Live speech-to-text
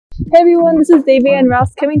Hey everyone, this is Davie and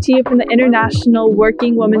Ross coming to you from the International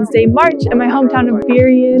Working Women's Day March in my hometown of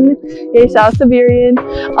Burien. Hey, shout out to Burien.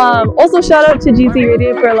 Also shout out to GZ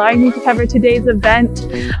Radio for allowing me to cover today's event,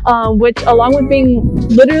 which along with being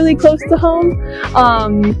literally close to home,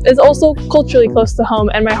 is also culturally close to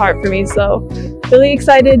home and my heart for me. So really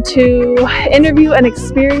excited to interview and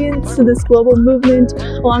experience this global movement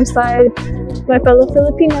alongside my fellow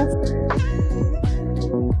Filipinas.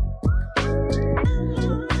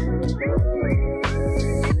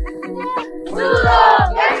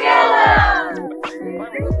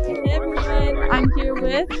 Hey everyone, I'm here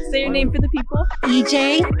with, say your name for the people.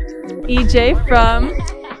 EJ. EJ from?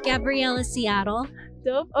 Gabriela Seattle.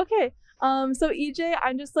 Dope, okay. So EJ,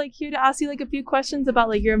 I'm just here to ask you a few questions about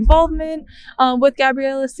your involvement with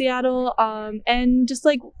Gabriela Seattle and just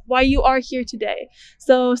why you are here today.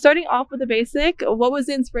 So starting off with the basic, what was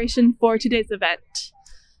the inspiration for today's event?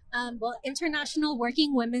 Well, International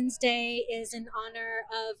Working Women's Day is in honor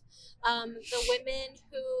of the women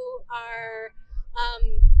who are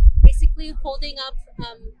basically holding up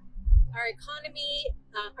our economy,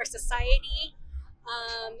 our society,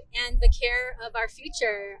 and the care of our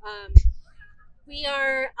future. We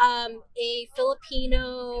are a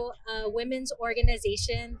Filipino women's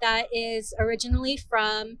organization that is originally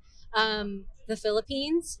from the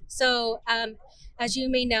Philippines. So as you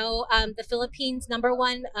may know, the Philippines'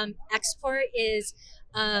 #1 export is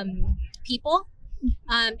people.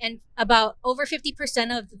 And about over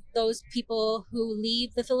 50% of those people who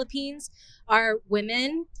leave the Philippines are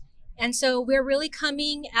women. And so we're really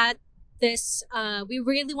coming at this, we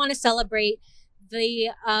really want to celebrate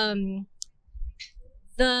the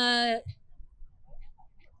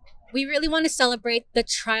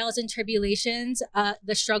trials and tribulations,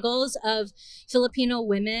 the struggles of Filipino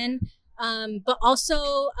women, but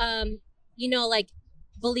also,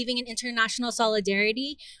 believing in international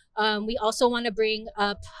solidarity. We also want to bring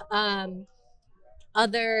up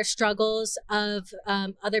other struggles of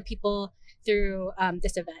other people through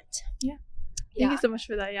this event. Yeah. Thank you so much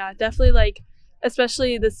for that. Yeah, definitely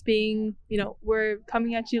especially this being, we're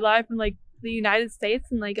coming at you live from the United States,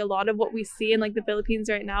 and a lot of what we see in the Philippines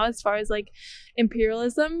right now as far as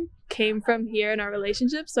imperialism came from here in our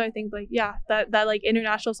relationships. So I think that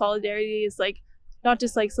international solidarity is not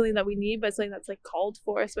just something that we need, but something that's called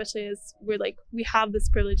for, especially as we have this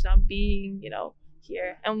privilege now being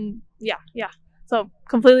here. And so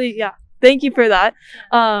completely thank you for that.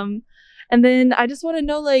 And then I just want to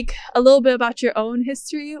know a little bit about your own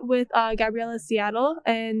history with Gabriela Seattle,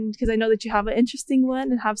 and because I know that you have an interesting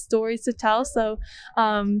one and have stories to tell. So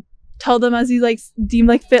tell them as you deem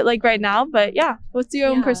fit right now. But what's your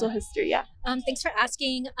own personal history? Yeah. Thanks for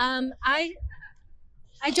asking.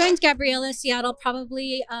 I joined Gabriela Seattle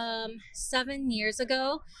probably 7 years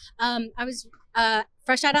ago. I was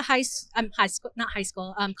fresh out of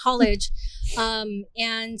college,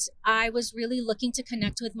 and I was really looking to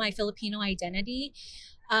connect with my Filipino identity.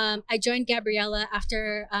 I joined Gabriela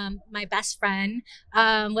after my best friend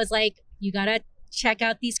was like, "You gotta check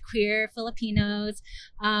out these queer Filipinos.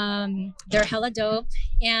 They're hella dope."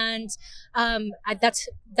 And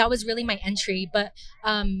that was really my entry. But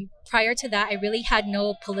prior to that, I really had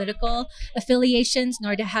no political affiliations,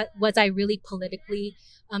 nor was I really politically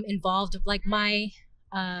involved. My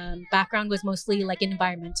background was mostly in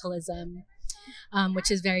environmentalism,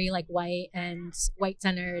 which is very white and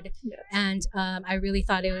white-centered. Yes. And I really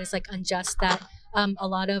thought it was unjust that a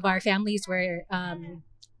lot of our families were,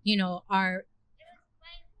 are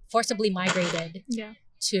forcibly migrated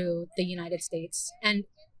to the United States and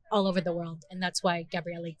all over the world. And that's why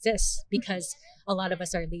Gabriela exists, because a lot of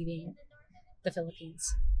us are leaving the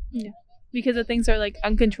Philippines. Yeah. Because the things are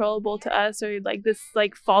uncontrollable to us, or this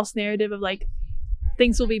false narrative of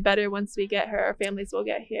things will be better once we get here, our families will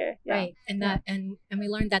get here. Yeah. Right. And and we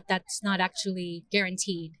learned that that's not actually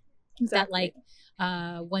guaranteed. Exactly.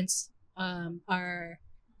 That once our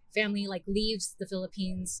family leaves the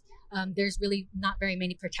Philippines, there's really not very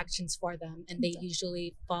many protections for them, and they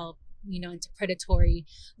usually fall into predatory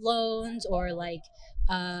loans or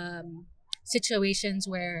situations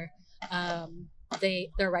where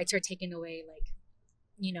their rights are taken away,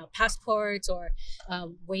 passports or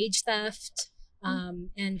wage theft,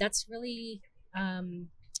 and that's really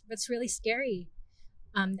scary.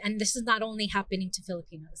 And this is not only happening to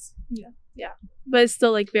Filipinos. Yeah, but it's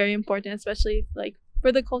still very important, especially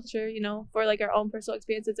for the culture, for our own personal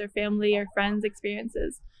experiences, our family, our friends'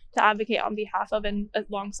 experiences, to advocate on behalf of and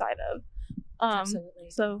alongside of. Absolutely.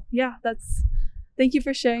 So thank you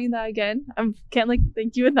for sharing that again. I can't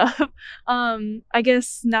thank you enough. I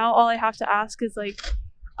guess now all I have to ask is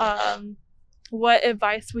what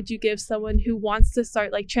advice would you give someone who wants to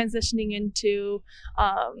start like transitioning into,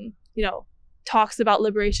 you know, talks about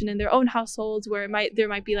liberation in their own households, where there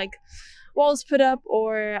might be like walls put up,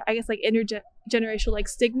 or I guess like intergenerational like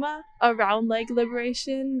stigma around like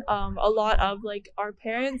liberation. A lot of like our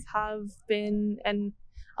parents have been, and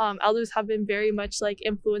elders have been very much like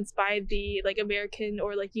influenced by the like American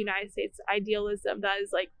or like United States idealism that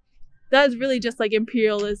is really just like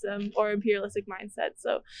imperialism or imperialistic mindset.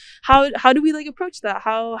 So how do we like approach that?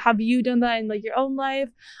 How have you done that in like your own life?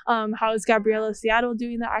 How is Gabriela Seattle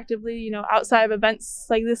doing that actively, you know, outside of events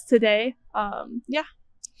like this today? Yeah.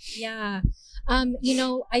 You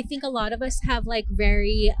know, I think a lot of us have like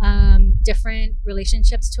very different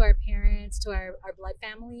relationships to our parents, to our blood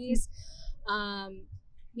families.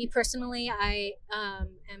 Me personally, I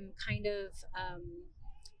am kind of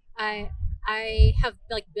I have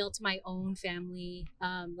like built my own family,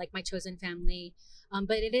 like my chosen family,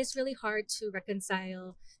 but it is really hard to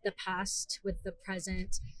reconcile the past with the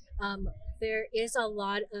present. There is a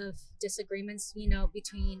lot of disagreements, you know,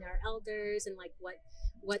 between our elders and like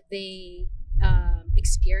what they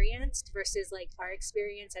experienced versus like our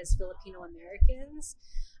experience as Filipino Americans,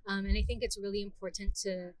 and I think it's really important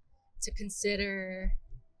to consider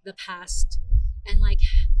the past and like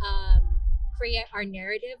create our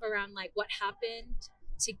narrative around like what happened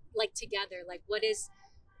to like together, like what is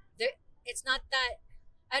there. It's not that,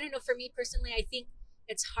 I don't know, for me personally, I think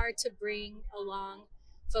it's hard to bring along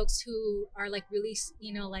folks who are like really,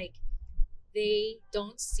 you know, like they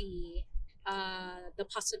don't see the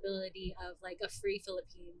possibility of like a free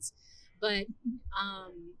Philippines, but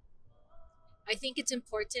I think it's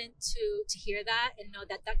important to hear that and know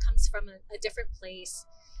that that comes from a different place.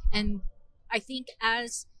 And I think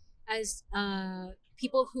as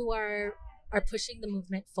people who are pushing the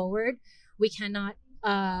movement forward, we cannot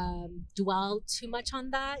dwell too much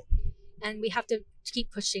on that, and we have to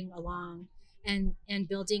keep pushing along and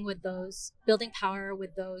building power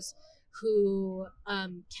with those who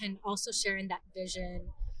can also share in that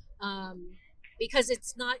vision, because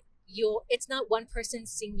it's not one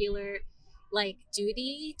person's singular like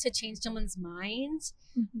duty to change someone's mind.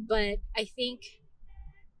 But I think,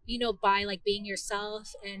 you know, by like being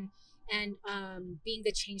yourself and being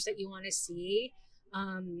the change that you want to see,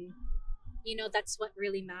 you know, that's what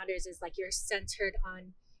really matters, is like you're centered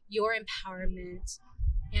on your empowerment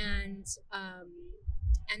and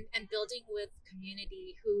building with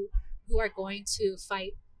community who are going to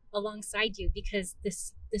fight alongside you, because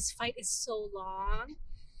this fight is so long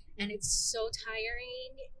and it's so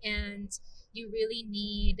tiring, and you really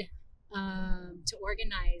need to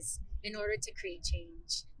organize in order to create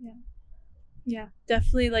change. Yeah,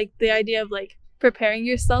 definitely like the idea of like preparing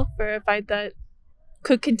yourself for a fight that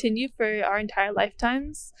could continue for our entire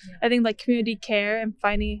lifetimes. I think like community care and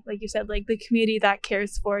finding, like you said, like the community that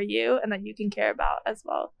cares for you and that you can care about as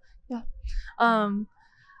well.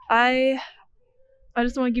 I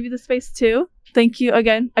just want to give you the space too. Thank you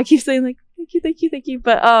again. I keep saying like thank you,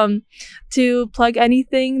 but to plug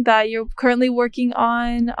anything that you're currently working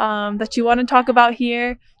on, that you want to talk about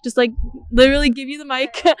here, just like literally give you the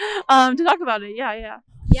mic to talk about it.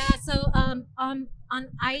 So on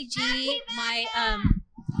IG,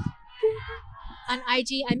 on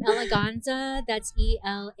IG, I'm Eleganza. That's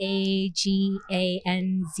ELAGANZA,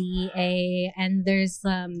 and there's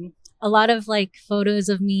a lot of like photos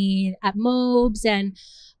of me at MOBS, and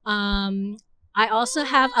I also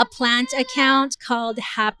have a plant account called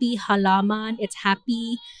Happy Halaman. It's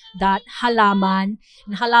happy.halaman,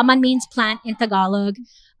 and halaman means plant in Tagalog,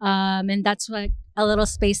 and that's what a little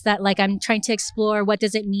space that like I'm trying to explore. What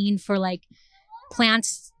does it mean for like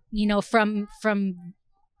plants, you know, from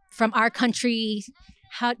our country?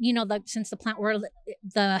 How, you know, like since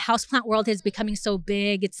the house plant world is becoming so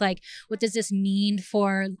big, it's like, what does this mean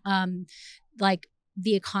for like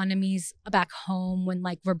the economies back home when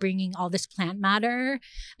like we're bringing all this plant matter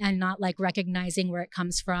and not like recognizing where it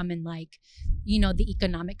comes from, and like, you know, the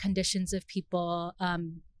economic conditions of people.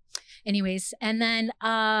 Anyways, and then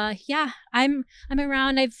I'm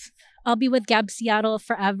around. I'll be with Gab Seattle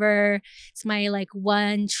forever. It's my like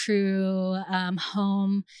one true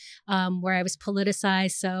home where I was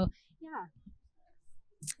politicized. So yeah,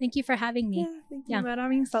 thank you for having me. Thank you.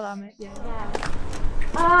 Maraming salamat.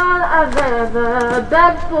 All I've ever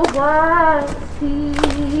begged for was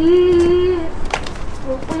peace.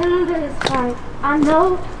 But in this fight, I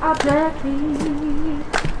know I'll be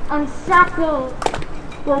unshackled.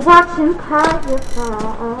 We're watching power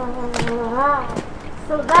fall.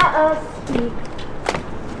 So let us speak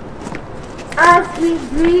as we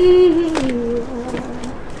breathe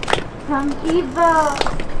from evil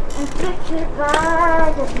inflicted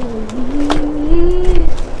by the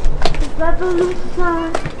disease. This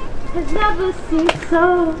revolution has never seemed so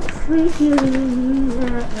sweet.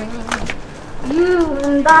 You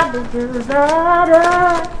and I deserve better.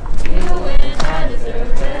 You and I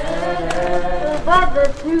deserve better. Weather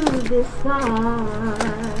through this storm.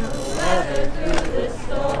 Weather through this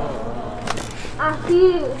storm. I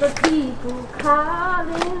hear the people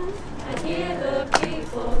calling. I hear the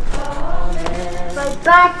people calling. Fight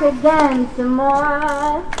back again some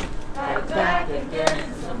more. Fight back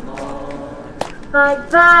again some more. Fight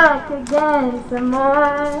back again some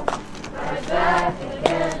more. Fight back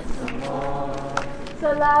again some more.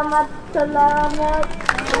 Salamat, salamat.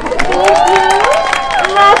 Thank you.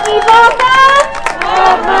 Maki bakar.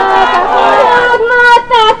 Huwag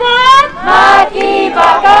matakot. Maki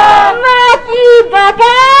bakar. Maki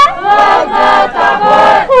bakar. Huwag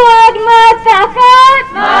matakot. Huwag matakot.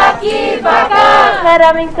 Maki bakar.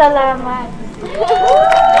 Maraming salamat.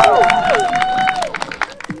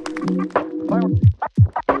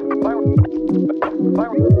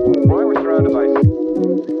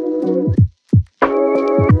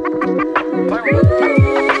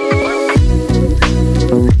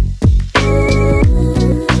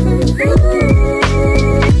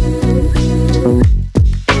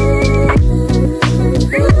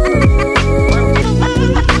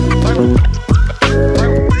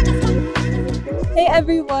 Hey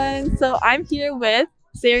everyone, so I'm here with,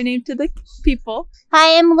 say your name to the people.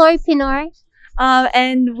 Hi, I'm Lori Pinor.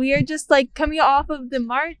 And we are just like coming off of the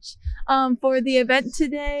march for the event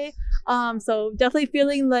today. So definitely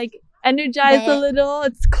feeling like energized a little.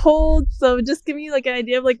 It's cold, so just give me like an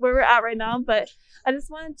idea of like where we're at right now. But I just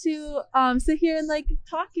wanted to sit here and like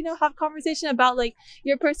talk, have conversation about like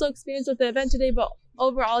your personal experience with the event today, but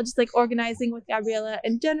overall just like organizing with Gabriela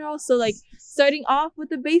in general. So like starting off with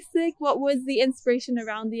the basic, what was the inspiration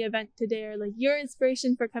around the event today, or like your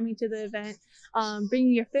inspiration for coming to the event,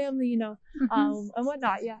 bringing your family, and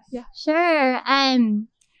whatnot. Yeah. Sure.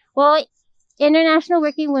 Well, International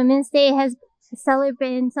Working Women's Day has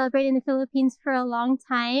been celebrated in the Philippines for a long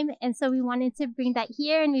time, and so we wanted to bring that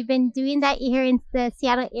here, and we've been doing that here in the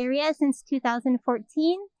Seattle area since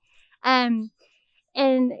 2014. And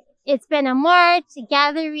it's been a march, a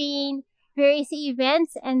gathering, various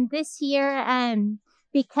events, and this year,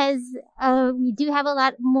 because we do have a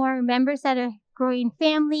lot more members that are growing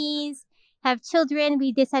families, have children,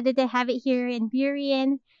 we decided to have it here in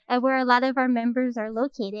Burien, where a lot of our members are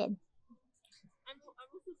located. I'm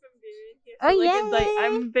also from Davie here, so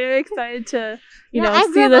I'm very excited to I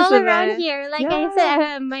see grew up this all event around here. Like I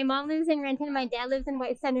said, my mom lives in Renton, my dad lives in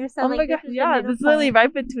White Center. So oh my god, this is literally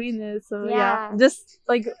right between this. So just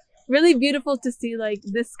like really beautiful to see like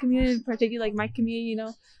this community in particular, like my community,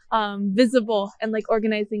 visible and like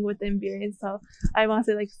organizing within Burien. So I want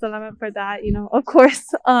to say like salamat for that, of course.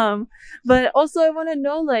 But also I want to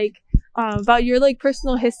know like about your like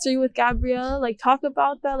personal history with Gabriela, like talk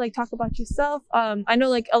about that, like talk about yourself. I know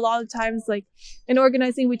like a lot of times like in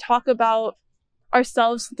organizing we talk about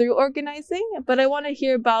ourselves through organizing, but I want to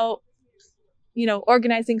hear about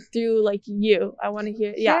organizing through like you. I want to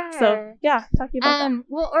hear so talking about that.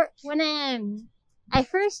 Well, when I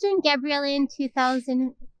first joined Gabriela in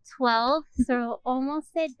 2012, so almost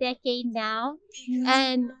a decade now,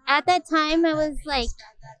 and at that time I was like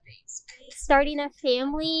starting a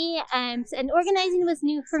family, and organizing was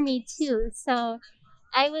new for me too. So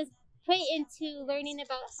I was put into learning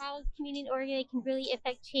about how community organizing can really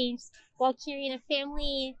affect change while carrying a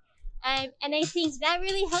family. And I think that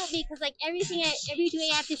really helped me because like every day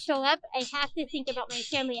I have to show up, I have to think about my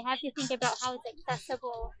family. I have to think about how it's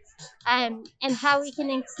accessible, and how we can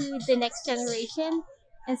include the next generation.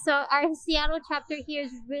 And so our Seattle chapter here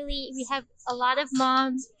is really, we have a lot of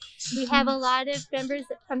moms. We have a lot of members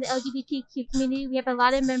from the LGBTQ community. We have a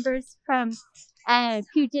lot of members from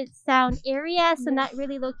Puget Sound area, so not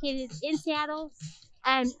really located in Seattle.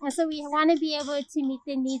 And so we want to be able to meet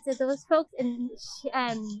the needs of those folks and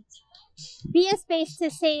be a space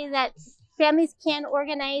to say that families can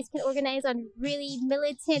organize on really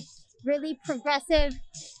militant, really progressive,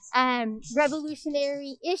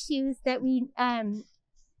 revolutionary issues that we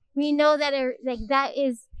know that are like, that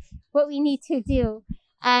is what we need to do.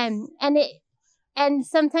 And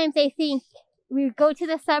sometimes I think we go to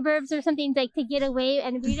the suburbs or something like to get away,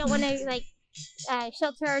 and we don't want to like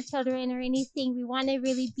shelter our children or anything. We want to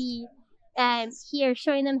really be here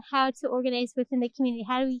showing them how to organize within the community,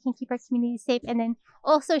 how we can keep our community safe, and then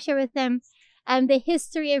also share with them the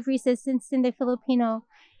history of resistance in the Filipino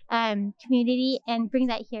community and bring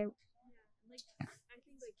that here. I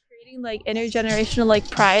think like creating like intergenerational like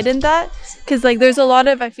pride in that, because like there's a lot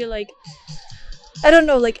of, I feel like I don't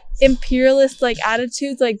know, like imperialist like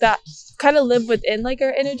attitudes like that kind of live within like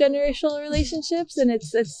our intergenerational relationships, and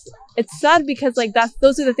it's sad because like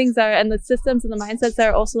those are the things that are, and the systems and the mindsets that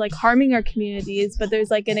are also like harming our communities, but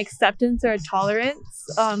there's like an acceptance or a tolerance.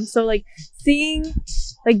 So like seeing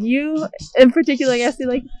like you in particular, I guess,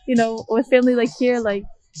 like, you know, with family like here, like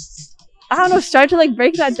I don't know, start to like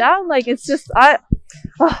break that down. Like it's just I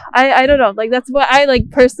don't know, like that's what I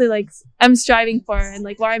like personally like am striving for, and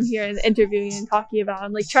like why I'm here and interviewing and talking about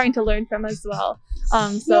and like trying to learn from as well.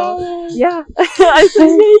 So yeah. I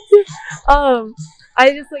think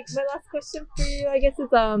I just like, my last question for you, I guess, is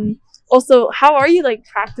also, how are you like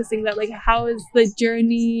practicing that? Like how is the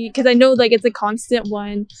journey, because I know like it's a constant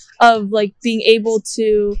one of like being able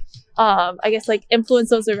to I guess like influence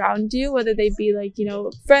those around you, whether they be like, you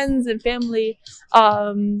know, friends and family,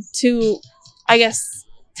 to, I guess,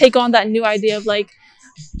 take on that new idea of like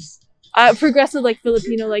progressive like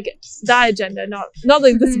Filipino, like that agenda, not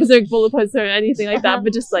like the specific bullet points or anything like that,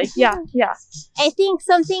 but just like yeah. I think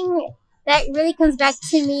something that really comes back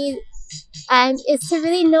to me is to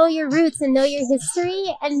really know your roots and know your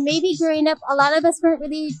history. And maybe growing up, a lot of us weren't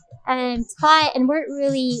really taught and weren't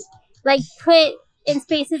really like put in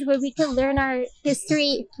spaces where we could learn our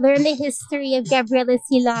history, learn the history of Gabriela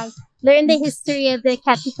Seattle, learn the history of the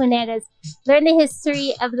Katipuneras, learn the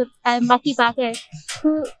history of the Makibake,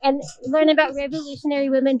 and learn about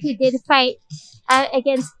revolutionary women who did fight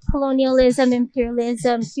against colonialism,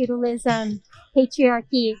 imperialism, feudalism,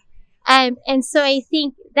 patriarchy. And so I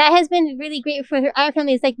think that has been really great for our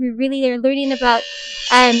family. It's like we really are learning about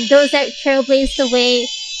those that trailblazed the way,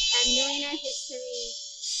 knowing our history.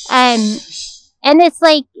 And it's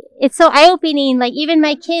like, it's so eye-opening. Like even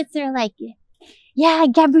my kids are like, yeah,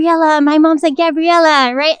 Gabriela, my mom's like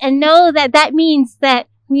Gabriela, right? And know that that means that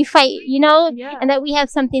we fight, you know, and that we have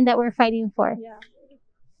something that we're fighting for. Yeah.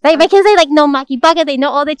 Like my kids, they like know Makibaga, they know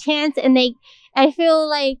all the chants, and I feel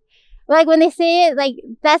like when they say it, like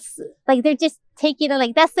that's like they're just taking it,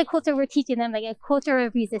 like that's the culture we're teaching them, like a culture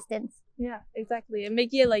of resistance. Yeah, exactly. And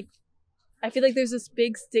making it like, I feel like there's this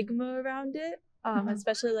big stigma around it,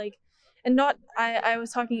 especially like, and not, I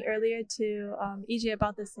was talking earlier to EJ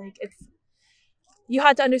about this, like it's, you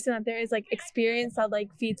had to understand that there is like experience that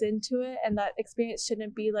like feeds into it, and that experience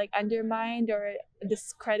shouldn't be like undermined or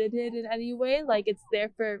discredited in any way. Like it's there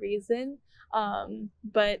for a reason.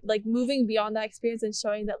 But like moving beyond that experience and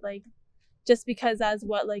showing that like just because as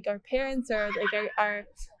what like our parents or like our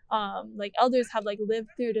like elders have like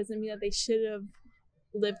lived through doesn't mean that they should have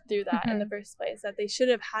lived through that in the first place, that they should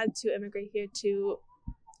have had to immigrate here to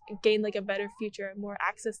gain like a better future, more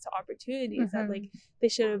access to opportunities, that like they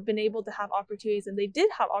should have been able to have opportunities, and they did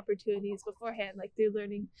have opportunities beforehand, like through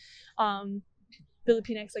learning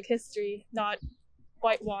Filipinx like history, not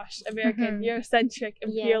whitewashed American Eurocentric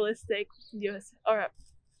imperialistic US or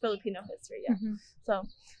Filipino history. So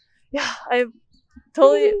yeah, I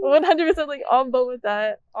totally 100% like on board with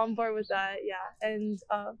that. And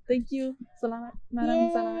thank you, salamat,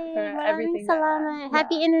 maraming salamat for everything.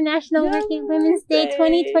 Happy International Working Women's Day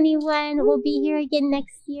 2021. We'll be here again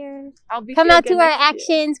next year. I'll be come here out to again our next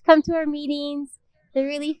year. actions, come to our meetings. They're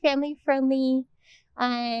really family friendly,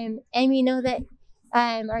 and we know that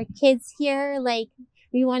our kids here, like,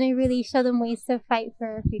 we want to really show them ways to fight for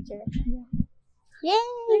our future. Yay!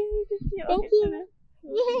 Thank you.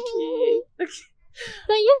 Yay! So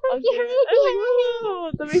you're so cute.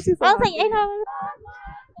 That makes you so I was like, I know.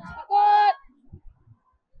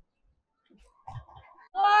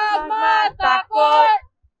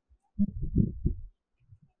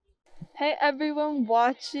 Hey everyone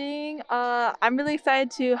watching, I'm really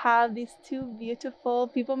excited to have these two beautiful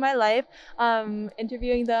people in my life,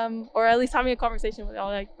 interviewing them, or at least having a conversation with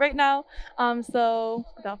y'all like right now. So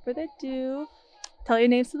without further ado, tell your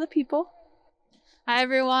names to the people. Hi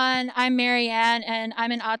everyone, I'm Marianne, and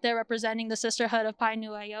I'm an ate representing the Sisterhood of Pi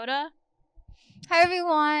Nu Iota. Hi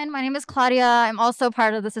everyone, my name is Claudia. I'm also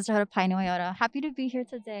part of the Sisterhood of Pi Nu Iota. Happy to be here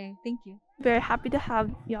today. Thank you. Very happy to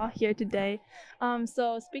have y'all here today.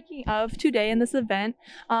 So speaking of today in this event,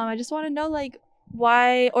 I just want to know like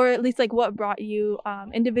why, or at least like what brought you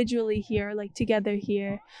individually here, like together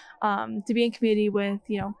here, to be in community with,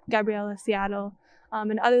 you know, Gabriela Seattle,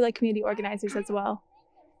 and other like community organizers as well.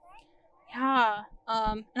 Yeah,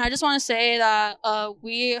 and I just want to say that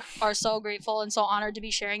we are so grateful and so honored to be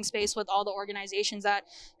sharing space with all the organizations that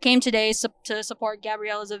came today to support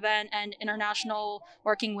Gabriela's event and International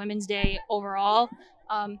Working Women's Day overall.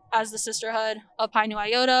 As the Sisterhood of Pi Nu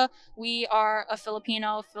Iota, we are a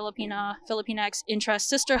Filipinx interest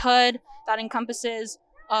sisterhood that encompasses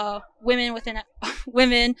women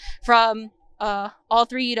from all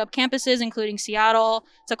three UW campuses, including Seattle,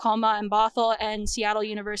 Tacoma, and Bothell, and Seattle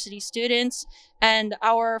University students. And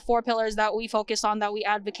our 4 pillars that we focus on, that we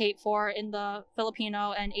advocate for in the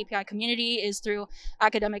Filipino and API community, is through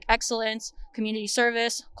academic excellence, community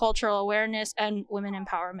service, cultural awareness, and women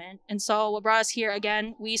empowerment. And so what brought us here,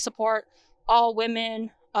 again, we support all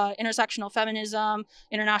women, intersectional feminism,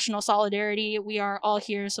 international solidarity. We are all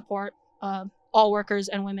here to support all workers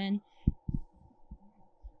and women.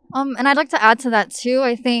 And I'd like to add to that too.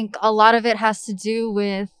 I think a lot of it has to do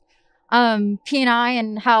with P&I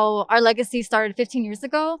and how our legacy started 15 years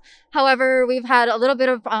ago. However, we've had a little bit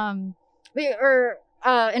of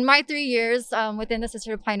in my 3 years within the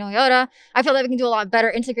Sisterhood of Pi Nui Iota, I feel that we can do a lot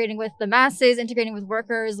better integrating with the masses, integrating with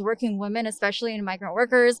workers, working women, especially in migrant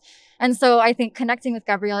workers. And so I think connecting with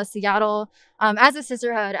Gabriela Seattle as a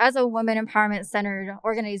sisterhood, as a women empowerment centered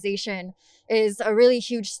organization, is a really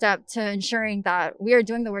huge step to ensuring that we are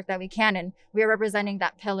doing the work that we can and we are representing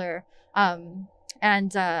that pillar.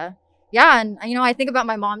 Yeah, and you know, I think about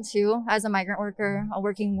my mom too, as a migrant worker, a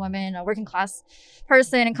working woman, a working class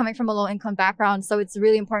person, and coming from a low income background. So it's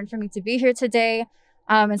really important for me to be here today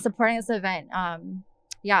and supporting this event.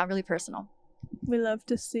 Yeah, really personal. We love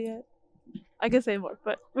to see it. I could say more,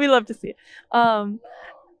 but we love to see it.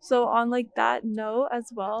 So on like that note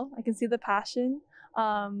as well, I can see the passion.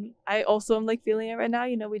 I also am like feeling it right now.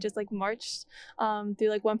 You know, we just like marched through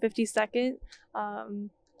like 152nd.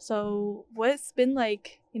 So what's been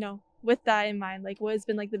like, you know, with that in mind, like what has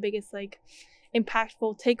been like the biggest like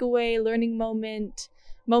impactful takeaway, learning moment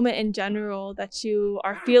in general that you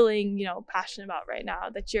are feeling, you know, passionate about right now,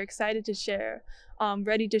 that you're excited to share,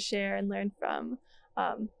 ready to share and learn from,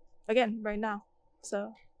 again, right now.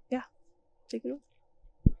 So yeah, take it away.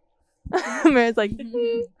 Mary's like,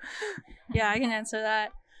 Yeah, I can answer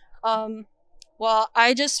that. Well,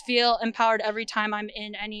 I just feel empowered every time I'm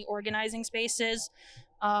in any organizing spaces.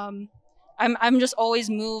 I'm just always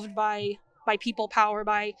moved by people power,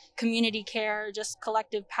 by community care, just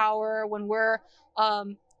collective power. When we're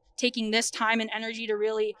taking this time and energy to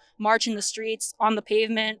really march in the streets, on the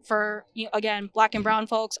pavement for, you know, again, Black and brown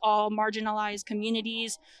folks, all marginalized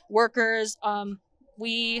communities, workers.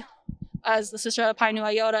 We, as the Sisterhood of Pi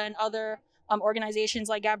Nui Iota and other organizations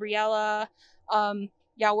like Gabriela,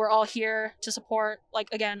 yeah, we're all here to support, like,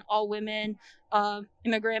 again, all women,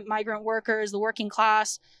 immigrant, migrant workers, the working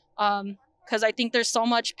class. Because I think there's so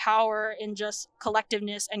much power in just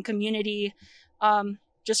collectiveness and community,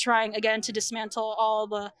 just trying, again, to dismantle all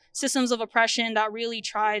the systems of oppression that really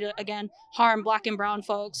try to, again, harm Black and brown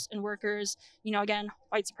folks and workers. You know, again,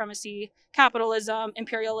 white supremacy, capitalism,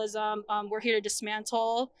 imperialism. We're here to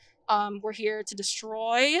dismantle. We're here to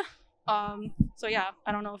destroy. So yeah,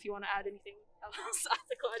 I don't know if you want to add anything else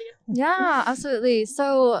to Claudia. Yeah, absolutely.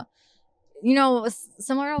 So, you know,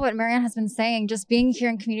 similar to what Marianne has been saying, just being here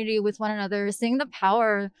in community with one another, seeing the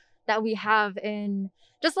power that we have in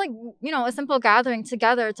just like, you know, a simple gathering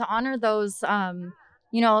together to honor those,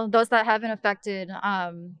 you know, those that have been affected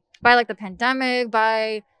by like the pandemic,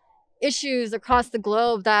 by issues across the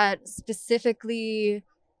globe that specifically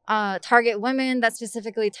target women, that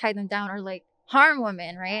specifically tie them down or like harm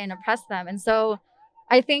women, right, and oppress them. And so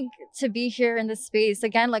I think to be here in this space,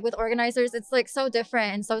 again, like with organizers, it's like so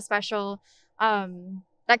different and so special.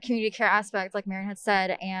 That community care aspect, like Marianne had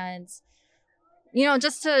said, and, you know,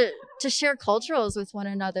 just to share culturals with one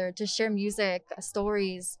another, to share music,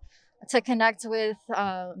 stories, to connect with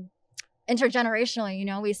intergenerationally. You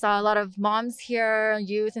know, we saw a lot of moms here,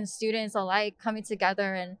 youth and students alike coming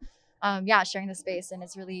together and, yeah, sharing the space. And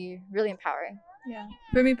it's really, really empowering. Yeah.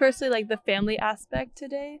 For me personally, like the family aspect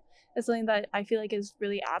today is something that I feel like is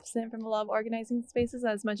really absent from a lot of organizing spaces.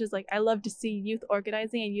 As much as like I love to see youth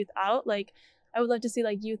organizing and youth out, like I would love to see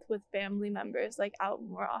like youth with family members like out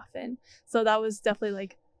more often. So that was definitely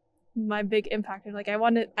like my big impact. And like I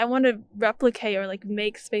want to replicate or like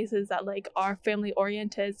make spaces that like are family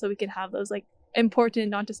oriented, so we can have those like important,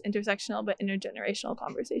 not just intersectional but intergenerational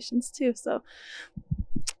conversations too. So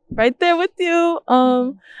right there with you.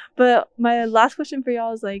 But my last question for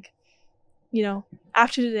y'all is like, you know,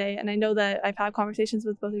 after today, and I know that I've had conversations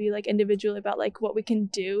with both of you like individually about like what we can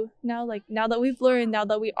do now, like now that we've learned, now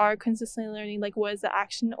that we are consistently learning, like what is the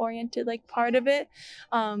action oriented like part of it,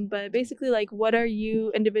 but basically like what are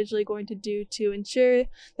you individually going to do to ensure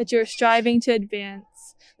that you're striving to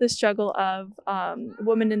advance the struggle of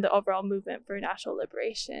women in the overall movement for national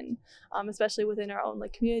liberation, especially within our own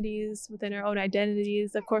like communities, within our own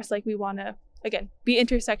identities. Of course, like we want to again be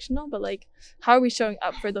intersectional, but like how are we showing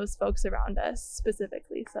up for those folks around us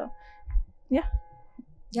specifically? So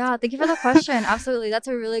yeah, thank you for the question. Absolutely, that's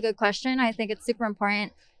a really good question. I think it's super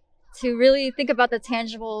important to really think about the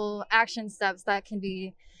tangible action steps that can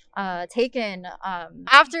be taken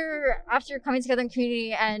after coming together in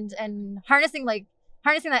community and harnessing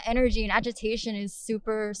that energy and agitation is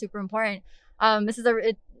super important.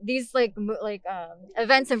 These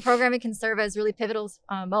events and programming can serve as really pivotal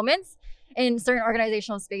moments in certain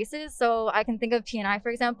organizational spaces. So I can think of P&I, for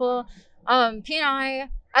example. P&I,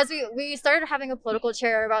 as we started having a political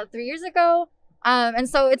chair about 3 years ago, and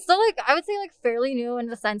so it's still I would say fairly new in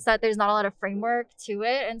the sense that there's not a lot of framework to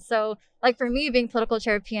it. And so for me being political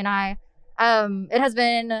chair of P&I, it has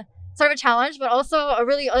been sort of a challenge, but also a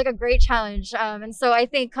really a great challenge. And so I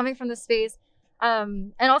think coming from this space,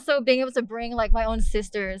 and also being able to bring my own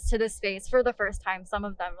sisters to this space for the first time, some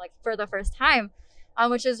of them for the first time,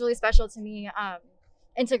 which is really special to me,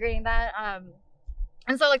 integrating that.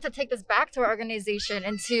 And so to take this back to our organization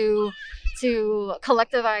and to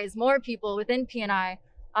collectivize more people within P&I,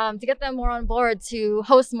 to get them more on board, to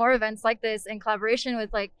host more events like this in collaboration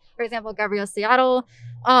with for example, Gabriela Seattle,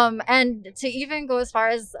 and to even go as far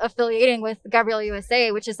as affiliating with Gabriela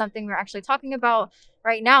USA, which is something we're actually talking about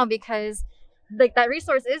right now, because that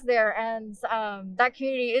resource is there, and that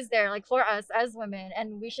community is there for us as women,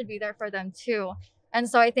 and we should be there for them too. And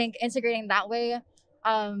so I think integrating that way,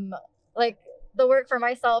 the work for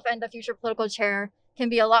myself and the future political chair can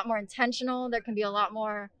be a lot more intentional. There can be a lot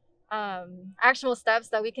more actual steps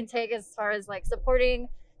that we can take as far as supporting,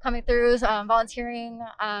 coming through, volunteering,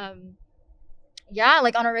 on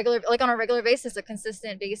a regular basis, a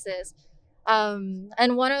consistent basis.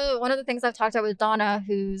 And one of the things I've talked about with Donna,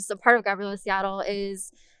 who's a part of Gabriela Seattle,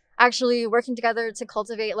 is actually working together to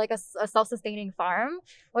cultivate a self-sustaining farm,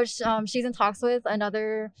 which she's in talks with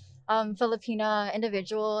another Filipina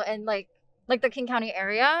individual in the King County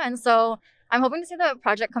area. And so I'm hoping to see the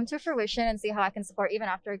project come to fruition and see how I can support even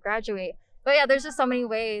after I graduate. But yeah, there's just so many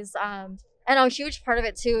ways. And a huge part of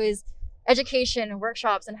it too is education and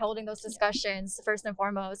workshops and holding those discussions first and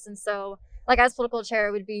foremost. And so as political chair,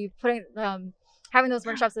 I would be putting having those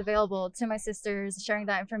workshops available to my sisters, sharing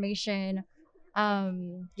that information.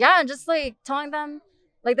 And just telling them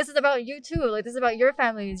this is about you too. This is about your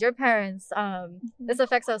families, your parents. This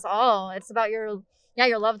affects us all. It's about your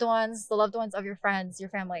loved ones, the loved ones of your friends, your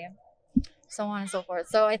family, so on and so forth.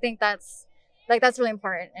 So I think that's really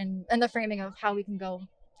important in the framing of how we can go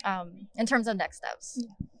in terms of next steps.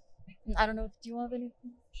 I don't know if you want anything.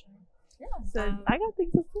 Yeah, so I got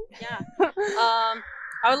things to say. Yeah.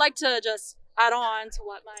 I would like to just add on to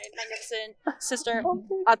what my magnificent sister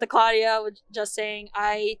at the Claudia was just saying.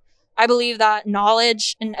 I believe that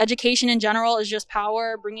knowledge and education in general is just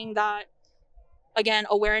power, bringing that, again,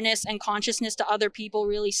 awareness and consciousness to other people,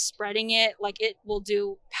 really spreading it. It will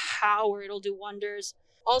do power. It'll do wonders.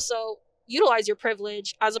 Also, utilize your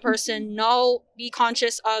privilege as a person. Be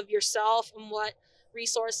conscious of yourself and what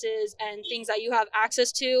resources and things that you have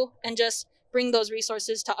access to, and just bring those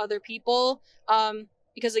resources to other people.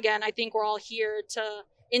 Because again, I think we're all here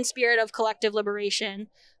in spirit of collective liberation,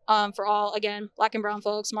 for all, again, Black and brown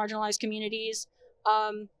folks, marginalized communities.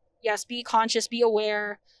 Yes, be conscious, be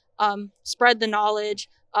aware, spread the knowledge,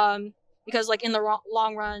 because in the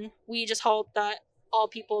long run, we just hope that all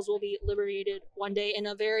peoples will be liberated one day in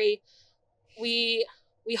a very, we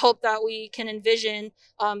hope that we can envision,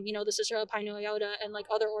 the Sisterhood of Pi Nu Iota and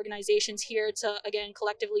other organizations here to, again,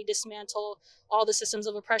 collectively dismantle all the systems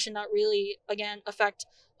of oppression that really, again, affect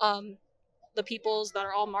the peoples that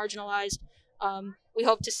are all marginalized. We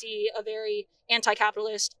hope to see a very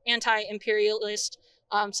anti-capitalist, anti-imperialist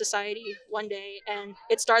society one day. And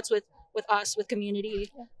it starts with us, with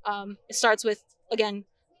community. It starts with, again,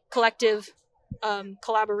 collective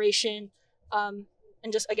collaboration, and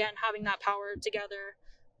just, again, having that power together.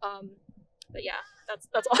 But yeah,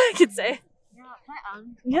 that's all I could say.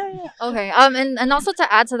 Yeah. Okay. And also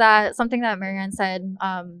to add to that, something that Marianne said,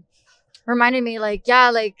 reminded me I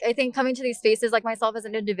think coming to these spaces, myself as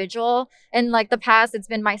an individual, in the past, it's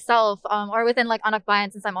been myself, or within Anak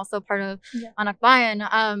Bayan, since I'm also part of Anak Bayan,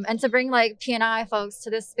 and to bring P&I folks to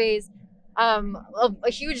this space, a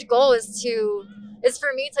huge goal is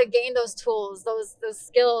for me to gain those tools, those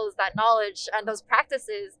skills, that knowledge, and those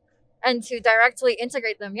practices, and to directly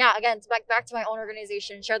integrate them. Yeah, again, back to my own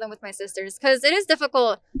organization, share them with my sisters, because it is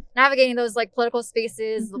difficult navigating those political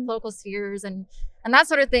spaces, the political spheres, and that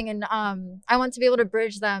sort of thing. And I want to be able to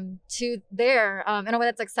bridge them to there in a way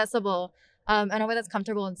that's accessible, in a way that's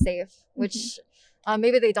comfortable and safe, which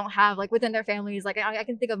maybe they don't have within their families. I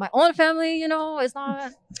can think of my own family, it's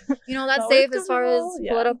not, that safe as far as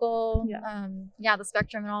political, the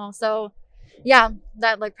spectrum and all. So yeah,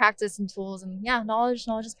 that practice and tools, and knowledge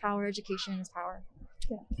is power, education is power.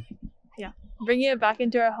 Yeah. Bringing it back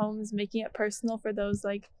into our homes, making it personal for those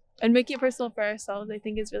and making it personal for ourselves, I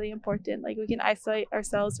think, is really important. Like, we can isolate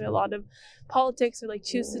ourselves from a lot of politics or like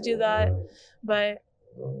choose to do that, but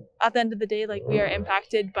at the end of the day, like, we are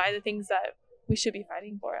impacted by the things that we should be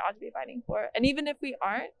fighting for, ought to be fighting for. And even if we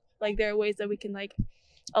aren't, like, there are ways that we can like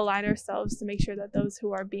align ourselves to make sure that those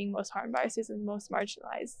who are being most harmed by our system, most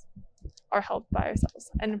marginalized, are helped by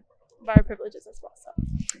ourselves and by our privileges as well. So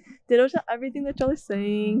ditto to everything that y'all are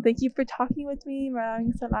saying. Thank you for talking with me.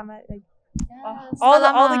 Maraming salamat. Like, all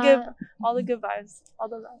the good vibes, all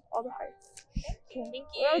the love, all the hearts. Okay. Thank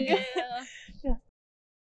you. Yeah.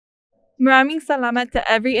 Maraming salamat to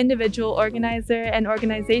every individual, organizer, and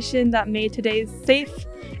organization that made today safe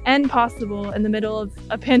and possible in the middle of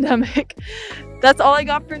a pandemic. That's all I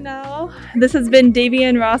got for now. This has been Davie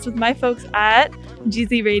and Ross with my folks at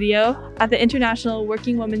GZ Radio at the International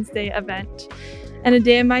Working Women's Day event, and a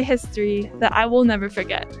day in my history that I will never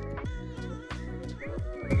forget.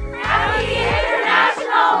 Happy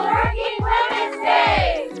International Working Women's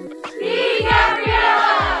Day! Be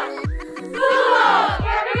Gabriela! Sulo!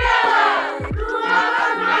 Gabriela!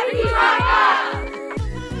 Sulo Mati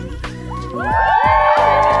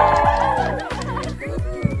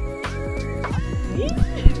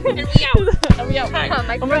And we out. And we out. Oh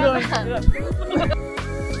my God.